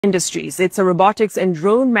Industries. It's a robotics and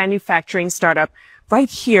drone manufacturing startup right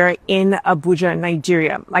here in Abuja,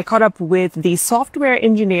 Nigeria. I caught up with the software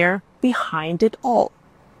engineer behind it all.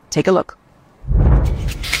 Take a look.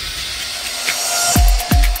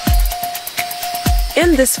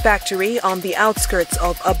 In this factory on the outskirts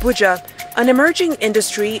of Abuja, an emerging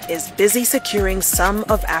industry is busy securing some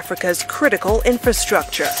of Africa's critical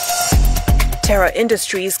infrastructure. Terra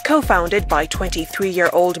Industries, co-founded by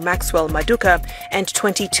 23-year-old Maxwell Maduka and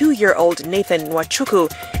 22-year-old Nathan Nwachukwu,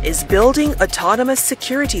 is building autonomous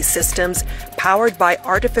security systems powered by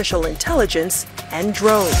artificial intelligence and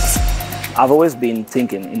drones. I've always been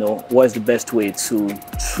thinking, what is the best way to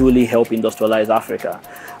truly help industrialize Africa?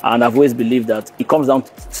 And I've always believed that it comes down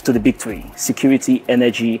to the big three: security,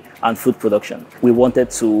 energy, and food production. We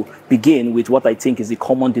wanted to begin with what I think is the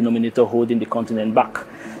common denominator holding the continent back.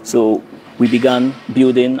 So we began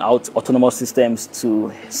building out autonomous systems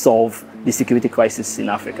to solve the security crisis in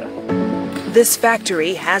Africa. This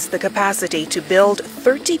factory has the capacity to build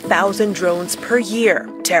 30,000 drones per year.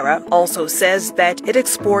 Terra also says that it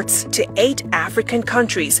exports to 8 African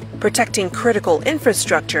countries, protecting critical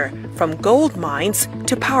infrastructure from gold mines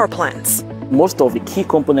to power plants. Most of the key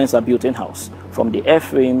components are built in-house. From the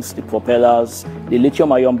airframes, the propellers, the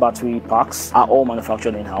lithium-ion battery packs are all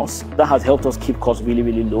manufactured in-house. That has helped us keep costs really,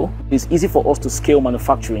 really low. It's easy for us to scale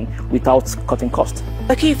manufacturing without cutting costs.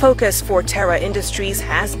 A key focus for Terra Industries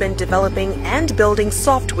has been developing and building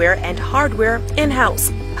software and hardware in-house,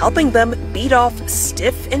 helping them beat off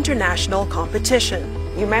stiff international competition.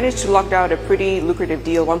 You managed to lock down a pretty lucrative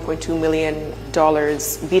deal, $1.2 million,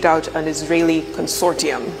 beat out an Israeli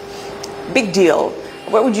consortium. Big deal.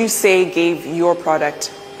 What would you say gave your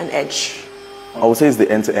product an edge? I would say it's the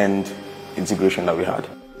end-to-end integration that we had.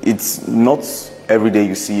 It's not every day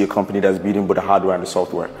you see a company that's building both the hardware and the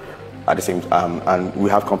software at the same time. And we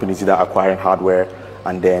have companies that are acquiring hardware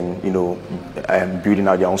and then, building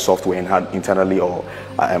out their own software internally, or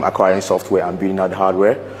acquiring software and building out the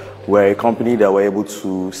hardware. We're a company that were able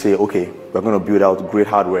to say, okay, we're going to build out great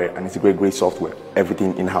hardware and integrate great software,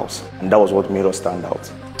 everything in-house. And that was what made us stand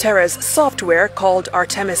out. Terra's software, called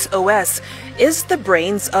Artemis OS, is the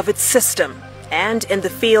brains of its system. And in the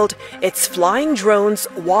field, its flying drones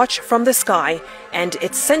watch from the sky, and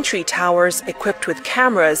its sentry towers equipped with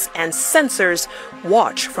cameras and sensors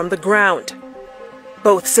watch from the ground.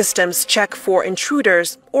 Both systems check for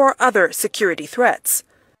intruders or other security threats.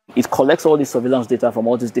 It collects all the surveillance data from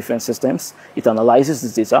all these different systems. It analyzes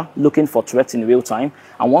this data, looking for threats in real time.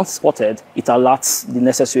 And once spotted, it alerts the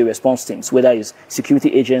necessary response teams, whether it's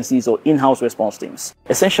security agencies or in-house response teams.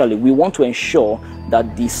 Essentially, we want to ensure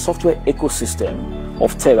that the software ecosystem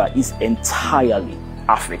of Terra is entirely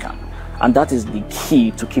African. And that is the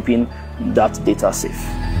key to keeping that data safe.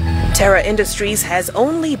 Terra Industries has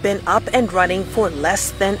only been up and running for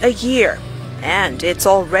less than a year, and it's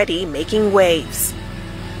already making waves.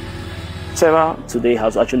 Terra today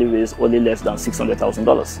has actually raised only less than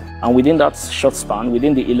 $600,000. And within that short span,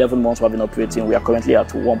 within the 11 months we've been operating, we are currently at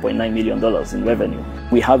 $1.9 million in revenue.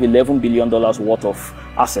 We have $11 billion worth of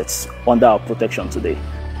assets under our protection today.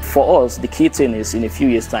 For us, the key thing is, in a few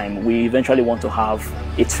years' time, we eventually want to have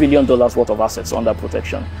 $1 trillion worth of assets under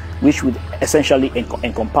protection, which would essentially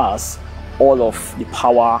encompass all of the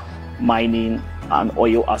power, mining, and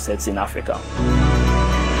oil assets in Africa.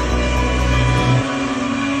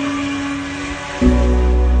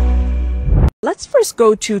 Let's first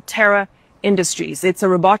go to Terra Industries. It's a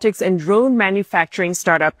robotics and drone manufacturing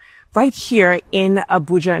startup right here in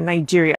Abuja, Nigeria.